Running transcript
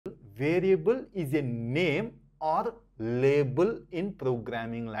variable is a name or label in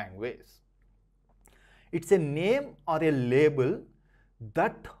programming language. It's a name or a label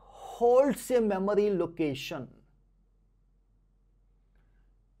that holds a memory location.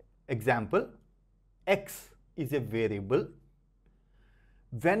 Example, X is a variable.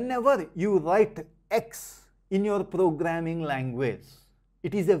 Whenever you write X in your programming language,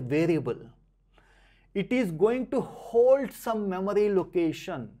 it is a variable. It is going to hold some memory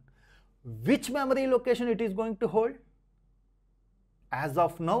location. Which memory location it is going to hold? As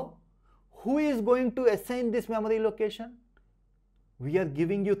of now, who is going to assign this memory location? We are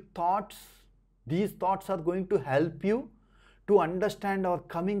giving you thoughts. These thoughts are going to help you to understand our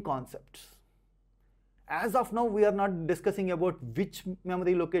coming concepts. As of now, we are not discussing about which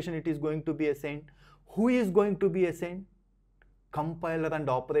memory location it is going to be assigned, who is going to be assigned. Compiler and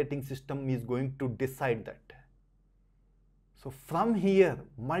operating system is going to decide that. So from here,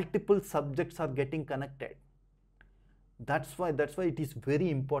 multiple subjects are getting connected. That's why it is very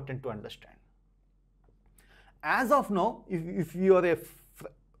important to understand. As of now, if you are a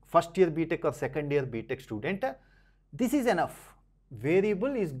first year BTech or second year BTech student, this is enough.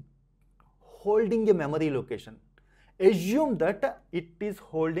 Variable is holding a memory location. Assume that it is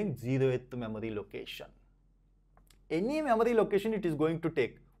holding 0th memory location. Any memory location it is going to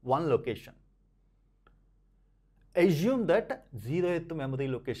take one location. Assume that 0th memory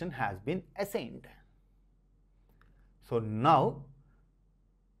location has been assigned. So now,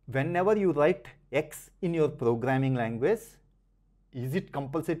 whenever you write X in your programming language, is it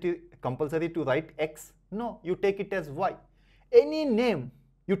compulsory to write X? No, you take it as Y. Any name,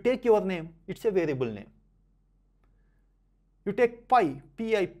 you take your name, it's a variable name. You take pi,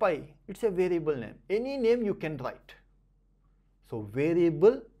 pi, pi, it's a variable name. Any name you can write. So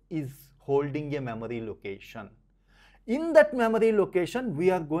variable is holding a memory location. In that memory location, we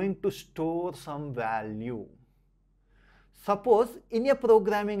are going to store some value. Suppose in a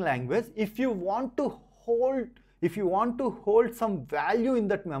programming language, if you want to hold some value in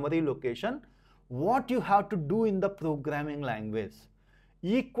that memory location, what you have to do in the programming language?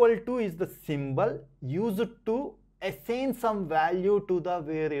 Equal to is the symbol used to assign some value to the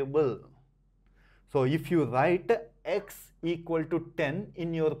variable. So if you write X equal to 10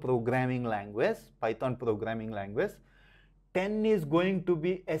 in your programming language, Python programming language, 10 is going to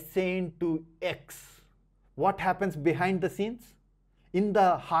be assigned to X. What happens behind the scenes? In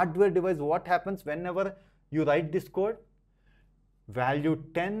the hardware device, what happens whenever you write this code? Value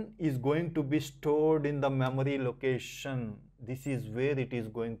 10 is going to be stored in the memory location. This is where it is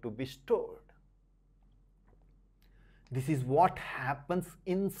going to be stored. This is what happens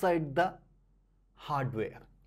inside the hardware.